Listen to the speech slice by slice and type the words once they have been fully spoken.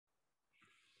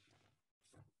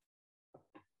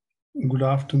Good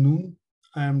afternoon.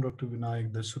 I am Dr.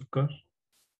 Vinayak Desurkar.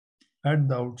 At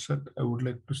the outset, I would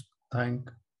like to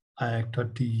thank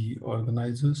IACTA TE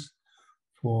organizers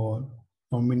for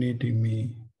nominating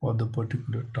me for the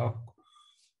particular talk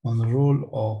on the role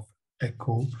of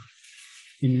echo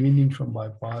in weaning from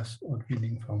bypass or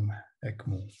weaning from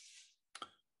ECMO.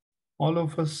 All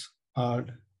of us are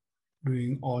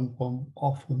doing on-pump,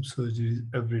 off-pump surgeries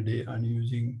every day and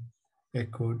using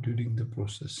echo during the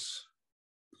process.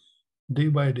 Day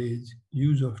by day,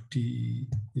 use of TE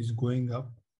is going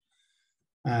up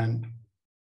and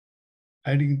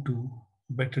adding to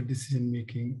better decision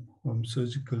making from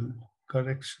surgical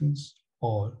corrections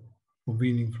or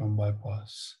weaning from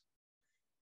bypass.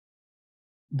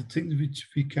 The things which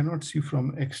we cannot see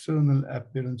from external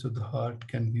appearance of the heart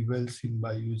can be well seen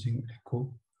by using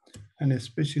echo, and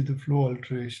especially the flow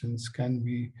alterations can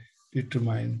be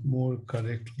determined more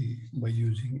correctly by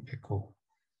using echo.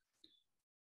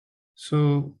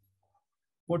 So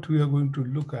what we are going to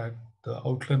look at, the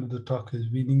outline of the talk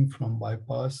is weaning from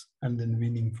bypass and then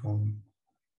weaning from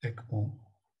ECMO.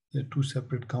 They're two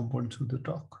separate components of the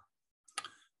talk.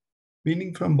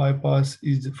 Weaning from bypass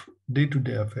is a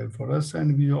day-to-day affair for us,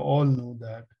 and we all know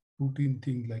that routine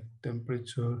things like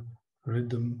temperature,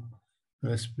 rhythm,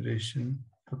 respiration,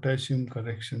 potassium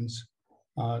corrections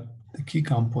are the key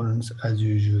components as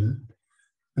usual.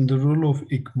 And the role of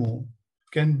ECMO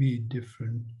can be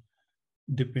different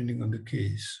depending on the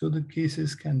case. So the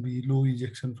cases can be low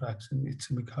ejection fraction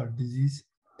ischemic heart disease.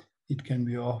 It can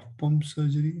be off-pump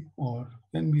surgery or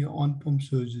can be on-pump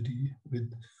surgery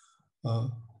with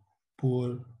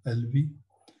poor LV,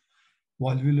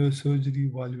 valvular surgery,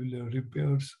 valvular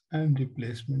repairs and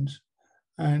replacements.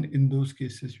 And in those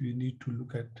cases, we need to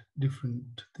look at different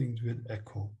things with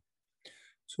echo.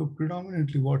 So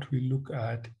predominantly what we look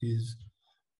at is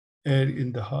air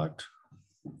in the heart,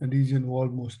 region wall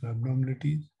motion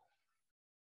abnormalities.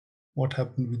 What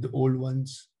happened with the old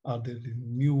ones? Are there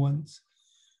new ones?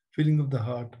 Filling of the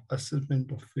heart,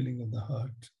 assessment of filling of the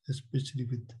heart, especially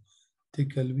with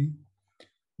thick LV,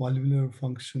 valvular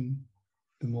function,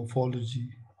 the morphology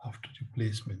after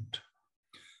replacement.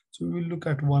 So we will look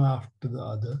at one after the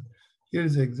other. Here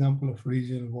is an example of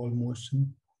regional wall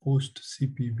motion post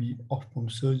CPB off-pump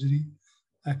surgery.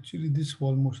 Actually, this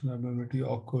wall motion abnormality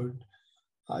occurred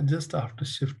just after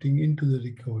shifting into the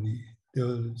recovery. There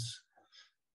was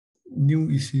new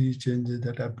ECG changes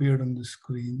that appeared on the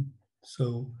screen.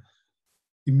 So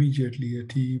immediately a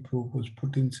TE probe was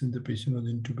put in since the patient was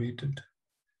intubated.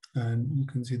 And you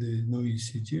can see there is no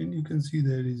ECG, and you can see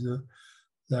there is a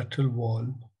lateral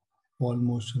wall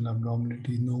motion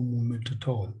abnormality, no movement at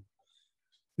all.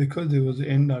 Because there was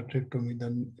an endarterectomy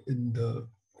done in the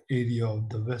area of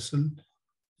the vessel,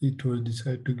 it was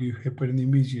decided to give heparin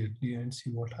immediately and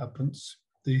see what happens.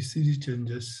 The ECG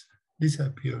changes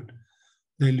disappeared.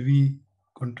 The LV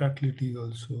contractility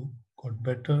also got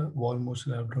better, wall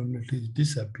motion abnormalities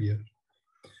disappeared,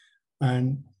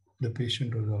 and the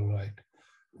patient was all right.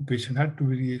 The patient had to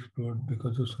be re-explored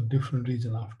because of some different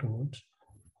reason afterwards.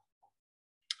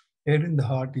 Air in the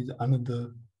heart is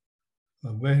another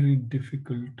very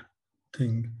difficult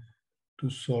thing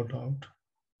to sort out,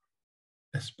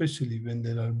 especially when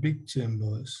there are big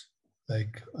chambers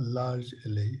like a large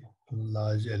LA or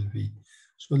large LV.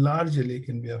 So large LA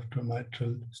can be after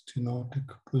mitral stenotic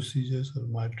procedures or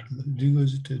mitral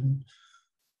regurgitation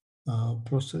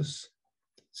process.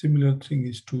 Similar thing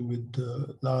is true with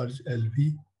the large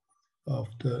LV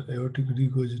after aortic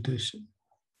regurgitation.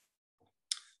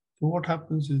 So what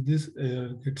happens is this air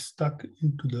gets stuck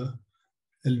into the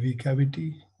LV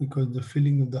cavity because the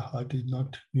filling of the heart is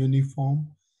not uniform,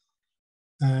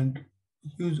 and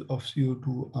use of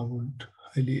CO2 I would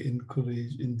highly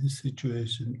encourage in this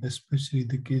situation, especially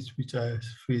the case which I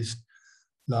faced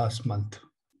last month.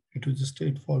 It was a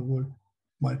straightforward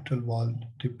mitral valve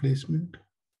replacement,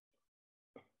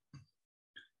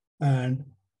 and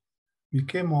we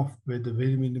came off with a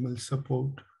very minimal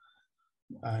support,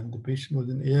 and the patient was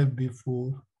in AF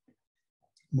before,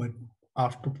 but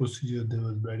after procedure there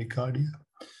was bradycardia.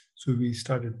 So we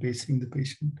started pacing the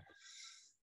patient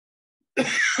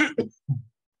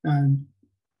and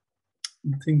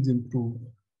things improved.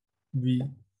 We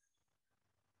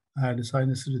had a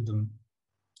sinus rhythm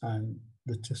and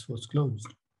the chest was closed.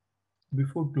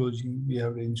 Before closing, we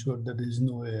have ensured that there is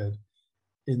no air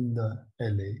in the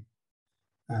LA,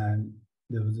 and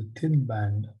there was a thin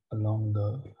band along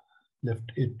the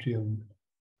left atrium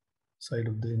side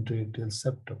of the interatrial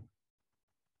septum.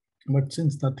 But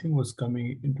since nothing was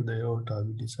coming into the aorta,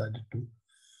 we decided to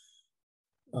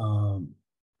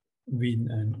wean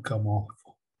and come off.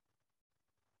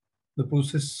 The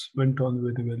process went on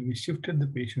very well. We shifted the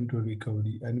patient to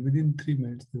recovery, and within 3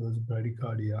 minutes, there was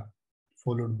bradycardia,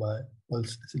 followed by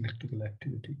pulseless electrical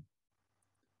activity.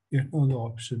 We had no other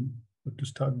option but to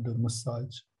start the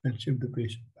massage and shift the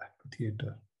patient back to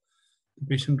theater. The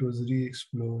patient was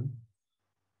re-explored,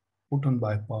 put on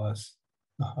bypass.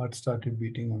 The heart started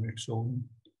beating on its own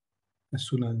as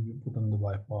soon as we put on the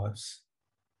bypass.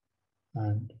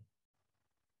 And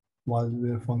while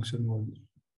their function was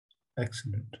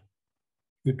excellent,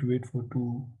 we had to wait for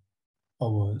 2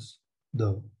 hours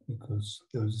though, because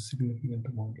there was a significant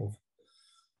amount of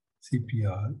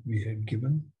CPR we had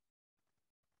given,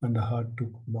 and the heart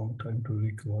took a long time to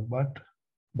recover. But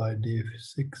by day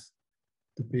 6,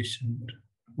 the patient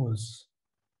was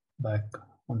back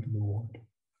onto the ward.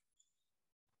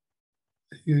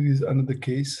 Here is another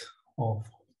case of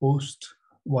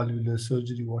post-valvular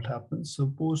surgery. What happens?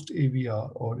 So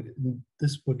post-AVR, or in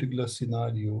this particular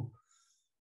scenario,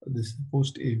 this is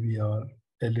post-AVR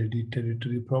LAD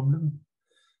territory problem.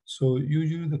 So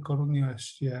usually the coronary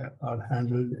are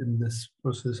handled in this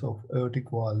process of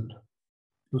aortic valve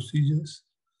procedures.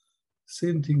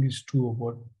 Same thing is true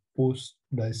about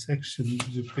post-dissection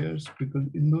repairs, because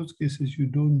in those cases you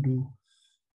don't do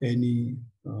any,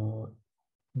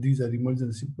 these are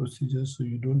emergency procedures, so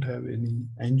you don't have any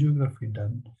angiography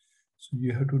done. So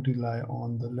you have to rely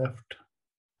on the left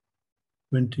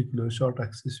ventricular short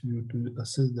axis view to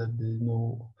assess that there is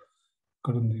no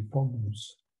coronary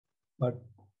problems. But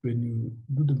when you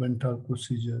do the Vental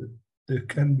procedure, there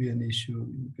can be an issue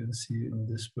you can see in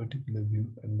this particular view,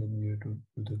 and then you have to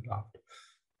do the graft.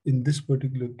 In this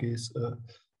particular case, a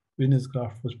venous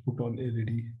graft was put on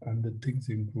already, and the things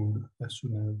improved as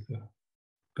soon as the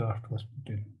graft was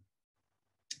put in.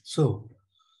 So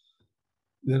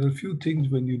there are a few things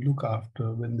when you look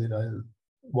after when there are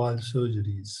valve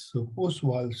surgeries. So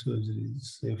post-valve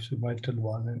surgeries, if it's mitral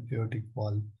valve and aortic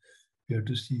valve, you have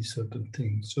to see certain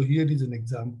things. So here is an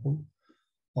example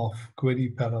of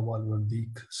query paravalvular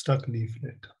leak stuck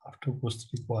leaflet after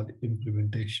posterior valve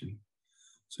implementation.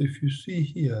 So if you see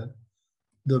here,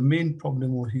 the main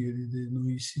problem over here is there is no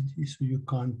ECG, so you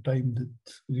can't time the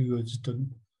regurgitant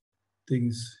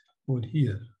things over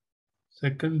here.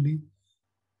 Secondly,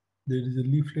 there is a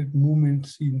leaflet movement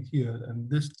seen here, and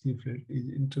this leaflet is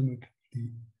intermittently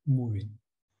moving.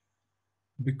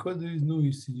 Because there is no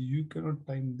ECG, you cannot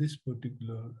time this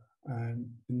particular, and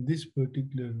in this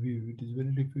particular view, it is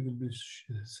very difficult to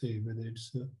say whether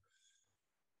it's a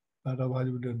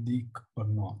paravalvular leak or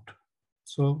not.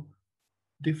 So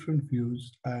different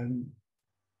views, and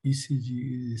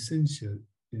ECG is essential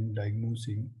in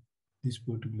diagnosing this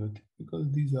particular thing,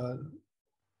 because these are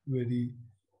very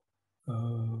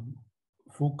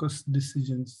focused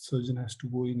decisions. Surgeon has to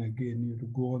go in again, you have to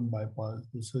go on bypass,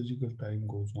 the surgical time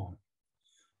goes on.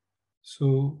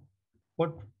 So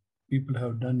what people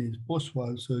have done is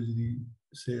post-valve surgery,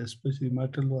 say especially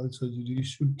mitral valve surgery, you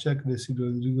should check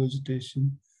residual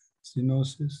regurgitation,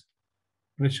 stenosis,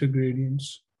 pressure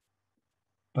gradients,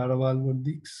 paravalvular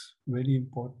leaks, very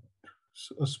important.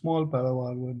 So a small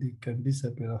paravalvular leak can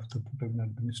disappear after proton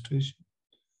administration.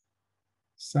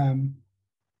 SAM,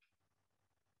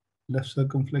 left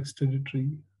circumflex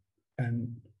territory,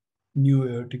 and new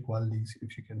aortic valve leaks,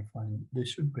 if you can find, they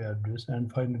should be addressed.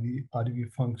 And finally,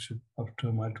 RV function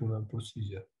after mitral valve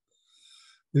procedure.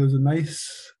 There is a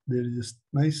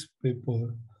nice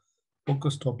paper,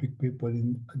 focus topic paper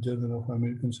in a Journal of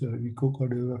American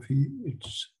Echocardiography. It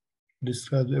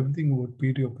describes everything about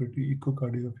perioperative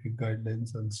echocardiography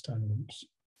guidelines and standards.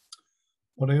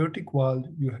 For aortic valve,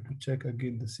 you have to check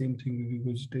again the same thing,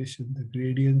 regurgitation, the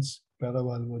gradients,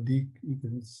 paravalvular leak. You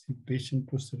can see patient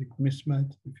prosthetic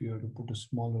mismatch if you have to put a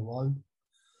smaller valve.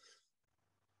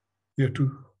 You have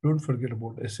to, don't forget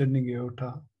about ascending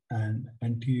aorta and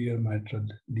anterior mitral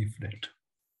leaflet.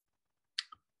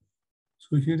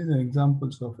 So here is an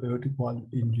examples of aortic valve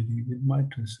injury with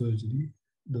mitral surgery.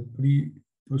 The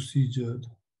pre-procedure,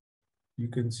 you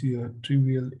can see a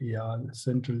trivial AR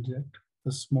central jet,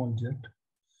 a small jet.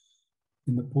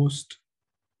 In the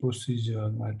post-procedure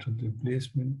mitral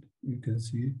replacement, you can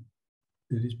see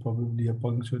there is probably a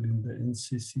puncture in the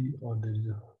NCC, or there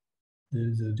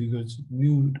is a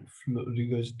new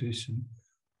regurgitation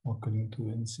occurring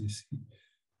through NCC.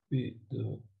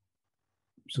 The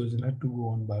surgeon had to go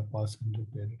on bypass and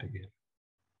repair it again.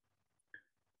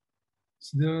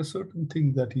 So there are certain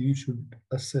things that you should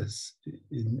assess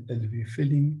in LV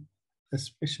filling,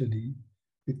 especially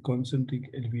with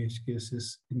concentric LVH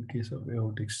cases in case of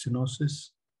aortic stenosis,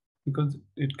 because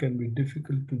it can be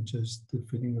difficult to judge the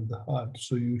filling of the heart.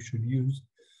 So you should use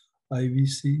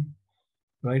IVC,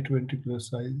 right ventricular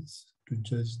size, to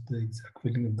judge the exact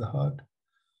filling of the heart.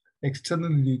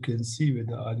 Externally, you can see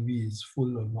whether RV is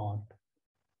full or not.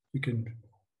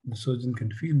 The surgeon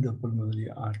can feel the pulmonary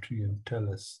artery and tell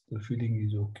us the feeling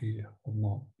is okay or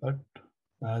not. But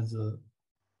as a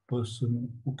person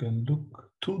who can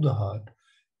look through the heart,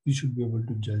 you should be able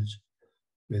to judge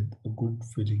with a good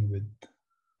feeling with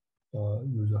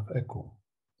use of echo.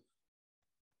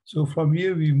 So from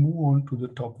here, we move on to the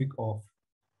topic of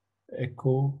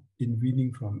echo in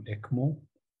weaning from ECMO.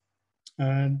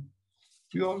 And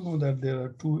we all know that there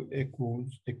are two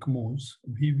ECMOs,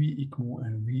 VV-ECMO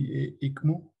and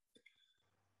VA-ECMO.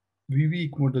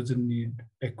 VV-ECMO doesn't need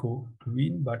echo to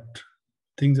wean, but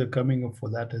things are coming up for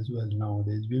that as well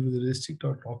nowadays. We will restrict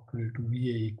our talk today to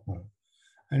VA-ECMO.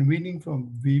 And weaning from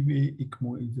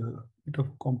VA-ECMO is a bit of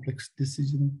a complex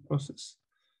decision process.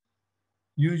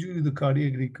 Usually the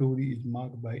cardiac recovery is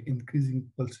marked by increasing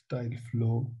pulsatile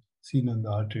flow seen on the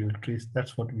arterial trace.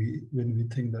 That's what when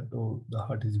we think that, oh, the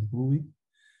heart is improving.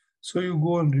 So you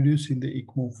go on reducing the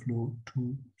ECMO flow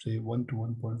to say 1 to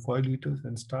 1.5 liters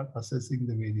and start assessing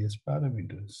the various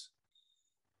parameters.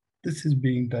 This is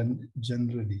being done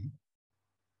generally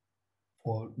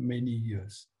for many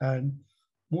years. And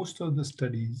most of the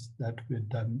studies that were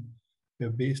done were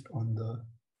based on the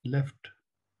left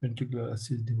ventricular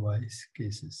assist device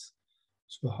cases.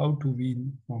 So how to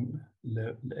wean from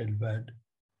LVAD,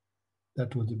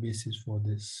 that was the basis for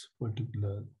this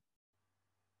particular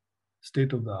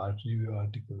state-of-the-art review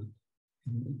article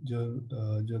in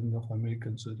Journal of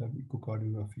American Society of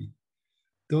Echocardiography.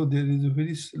 Though there is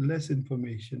very less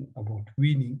information about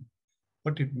weaning,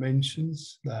 but it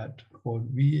mentions that for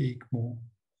VA-ECMO,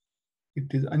 it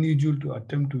is unusual to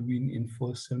attempt to wean in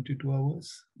first 72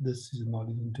 hours. This is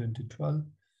knowledge in 2012.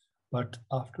 But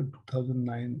after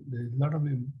 2009, there is a lot of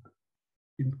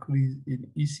increase in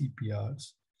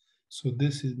ECPRs. So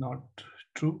this is not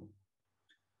true.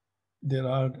 There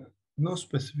are no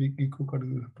specific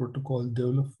echocardiography protocol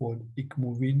developed for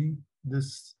ECMO weaning.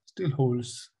 This still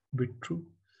holds a bit true.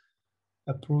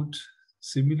 Approach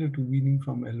similar to weaning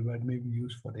from LVAD may be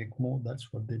used for ECMO. That's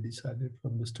what they decided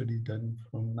from the study done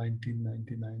from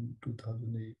 1999,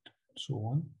 2008, and so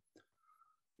on.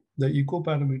 The echo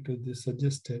parameters they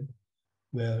suggested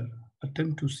where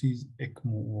attempt to seize ECMO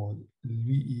was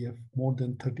VEF more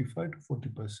than 35 to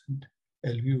 40%,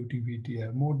 LVOT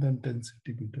VTI more than 10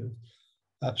 centimeters,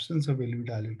 absence of LV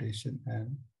dilatation,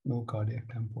 and no cardiac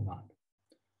tamponade.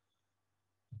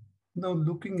 Now,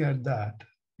 looking at that,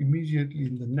 immediately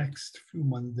in the next few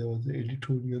months, there was an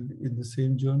editorial in the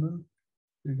same journal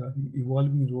regarding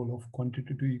evolving role of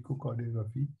quantitative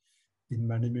echocardiography in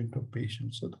management of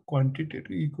patients. So the quantitative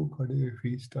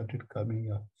echocardiography started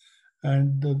coming up.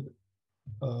 And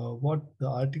what the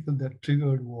article that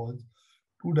triggered was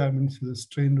two-dimensional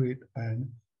strain rate and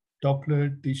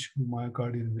Doppler tissue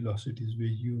myocardial velocities were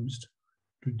used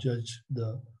to judge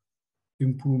the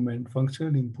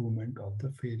functional improvement of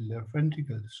the failed left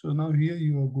ventricle. So now here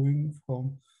you are going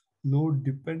from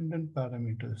load-dependent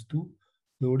parameters to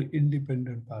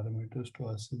load-independent parameters to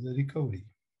assess the recovery.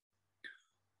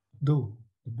 Though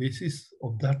the basis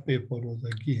of that paper was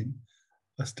again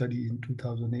a study in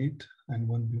 2008 and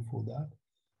one before that,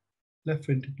 left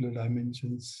ventricular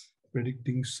dimensions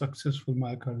predicting successful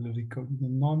myocardial recovery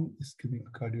in non-ischemic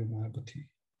cardiomyopathy.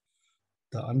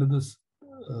 The another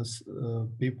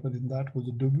paper in that was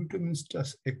a dobutamine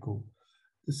stress echo.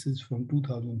 This is from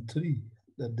 2003,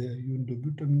 that they are using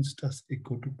dobutamine stress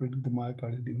echo to predict the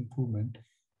myocardial improvement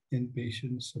in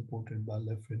patients supported by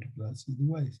left ventricular assist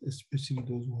device, especially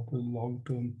those who have a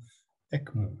long-term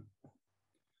ECMO.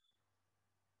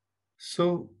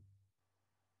 So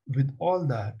with all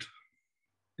that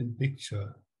in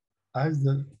picture, as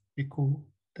the echo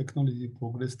technology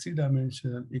progressed,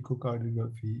 three-dimensional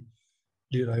echocardiography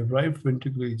derived right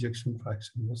ventricular ejection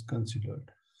fraction was considered.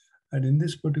 And in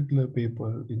this particular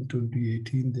paper in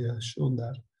 2018, they have shown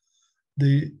that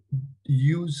they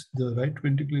used the right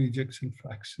ventricular ejection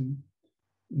fraction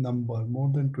number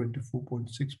more than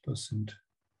 24.6%,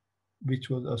 which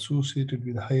was associated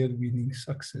with higher weaning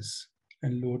success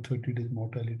and lower 30 days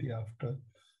mortality after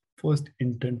first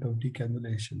intent of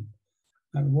decannulation.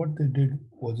 And what they did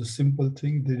was a simple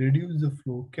thing. They reduced the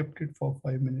flow, kept it for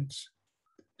 5 minutes.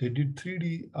 They did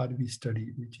 3D RV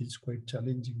study, which is quite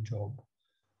challenging job.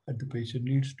 And the patient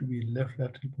needs to be in left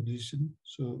lateral position.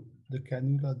 So the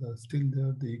cannulas are still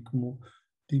there. The ECMO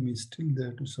team is still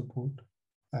there to support.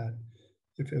 And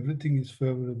if everything is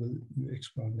favorable, you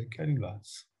expand the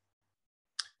cannulas.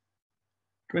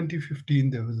 2015,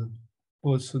 there was a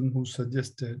person who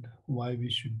suggested why we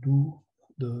should do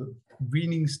the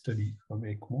weaning study from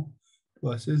ECMO to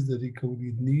assess the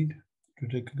recovery need to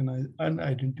recognize and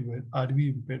identify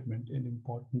RV impairment, an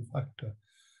important factor.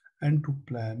 and to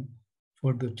plan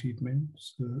further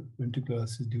treatments, ventricular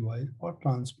assist device or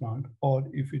transplant, or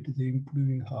if it is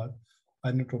improving heart,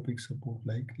 inotropic support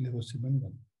like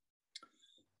levosimendan.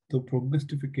 The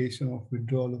prognostication of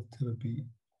withdrawal of therapy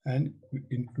and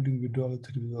including withdrawal of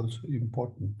therapy is also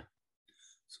important.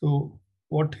 So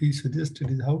what he suggested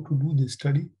is how to do this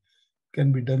study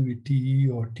can be done with TE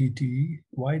or TTE.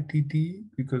 Why TTE?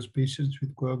 Because patients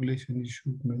with coagulation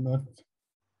issues may not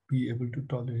be able to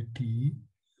tolerate TE.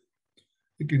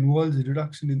 It involves a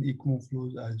reduction in ECMO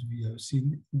flows as we have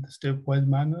seen in the stepwise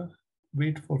manner.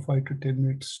 Wait for 5 to 10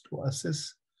 minutes to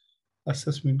assess.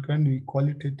 Assessment can be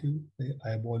qualitative, the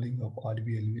eyeballing of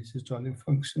RV systolic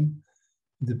function.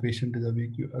 If the patient is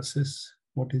awake, you assess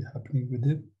what is happening with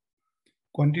him.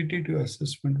 Quantitative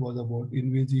assessment was about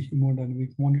invasive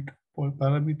hemodynamic monitor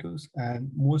parameters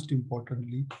and most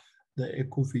importantly, the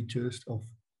echo features of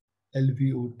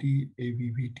LVOT,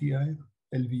 AVVTI,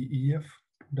 LVEF,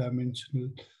 two-dimensional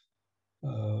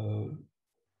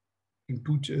in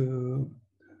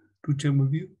two-chamber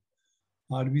view,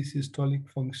 RV systolic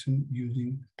function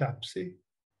using TAPSE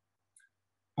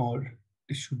or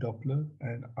tissue Doppler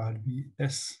and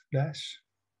RVS dash,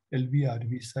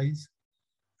 LV-RV size,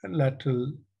 and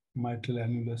lateral mitral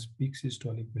annulus peak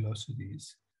systolic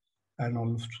velocities, and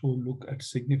also look at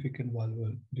significant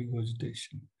valvular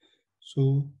regurgitation.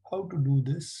 So how to do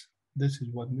this? This is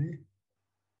one way.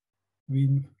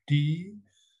 Wean TE,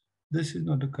 this is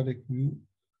not the correct view.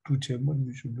 Two chamber,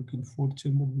 you should look in fourth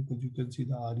chamber because you can see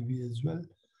the RV as well.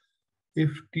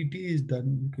 If TT is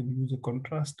done, you can use a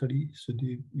contrast study so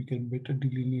that you can better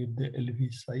delineate the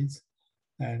LV size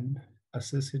and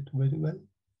assess it very well.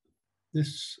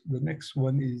 The next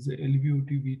one is the LVOT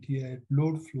VTI at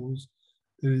load flows.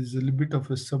 There is a little bit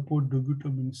of a support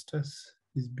dobutamine stress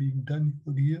is being done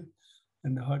here,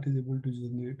 and the heart is able to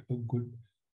generate a good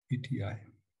VTI.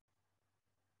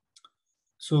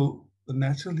 So the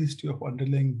natural history of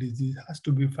underlying disease has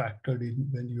to be factored in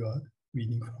when you are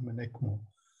weaning from an ECMO.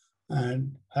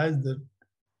 And as the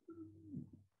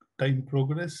time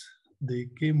progressed, they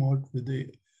came out with a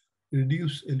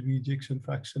reduced LV ejection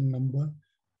fraction number.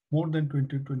 More than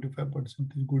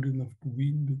 20-25% is good enough to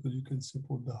wean because you can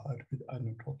support the heart with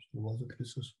inotropes or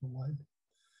vasoconstrictors.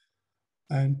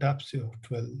 And TAPSE of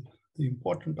 12. The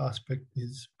important aspect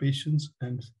is patience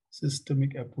and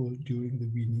systemic approach during the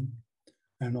weaning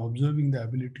and observing the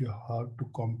ability of heart to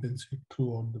compensate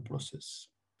throughout the process.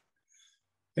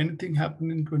 Anything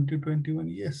happened in 2021?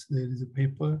 Yes, there is a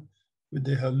paper where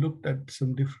they have looked at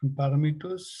some different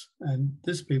parameters, and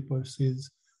this paper says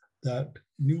that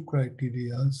new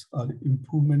criteria are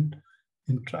improvement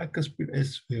in tricuspid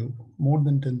S wave more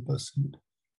than 10%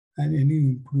 and any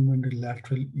improvement in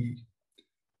lateral E.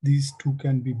 These two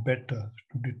can be better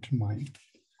to determine.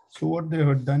 So what they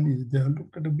have done is they have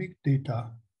looked at a big data,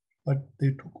 but they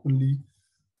took only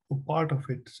a part of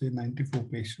it, say 94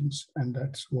 patients, and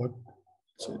that's what,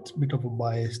 so it's a bit of a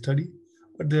biased study,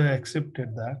 but they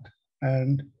accepted that.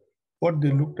 And what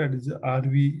they looked at is the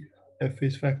RV,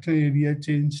 FS, fracture area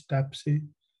change, TAPSE,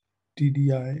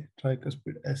 TDI,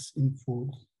 tricuspid S in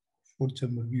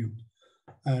four-chamber view.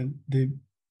 And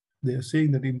they are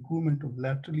saying that improvement of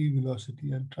lateral E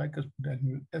velocity and tricuspid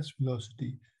annual S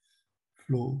velocity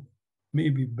flow may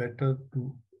be better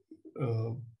to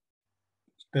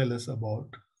tell us about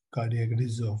cardiac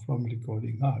reserve from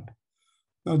recording heart.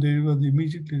 Now, there was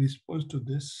immediately response to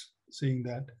this, saying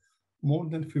that more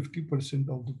than 50%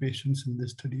 of the patients in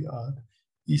this study are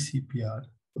eCPR.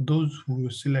 Those who were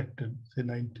selected, say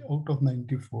 90, out of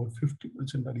 94,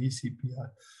 50% are eCPR.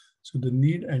 So the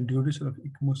need and duration of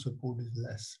ECMO support is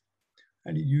less.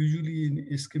 And usually in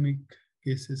ischemic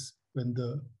cases, when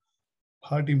the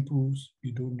heart improves,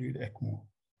 you don't need ECMO.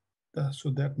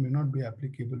 So that may not be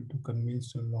applicable to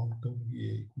conventional long-term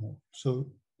VA ECMO. So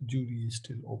jury is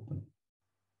still open.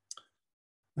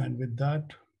 And with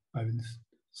that, I will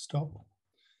stop.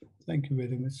 Thank you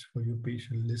very much for your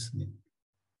patient listening.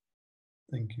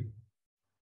 Thank you.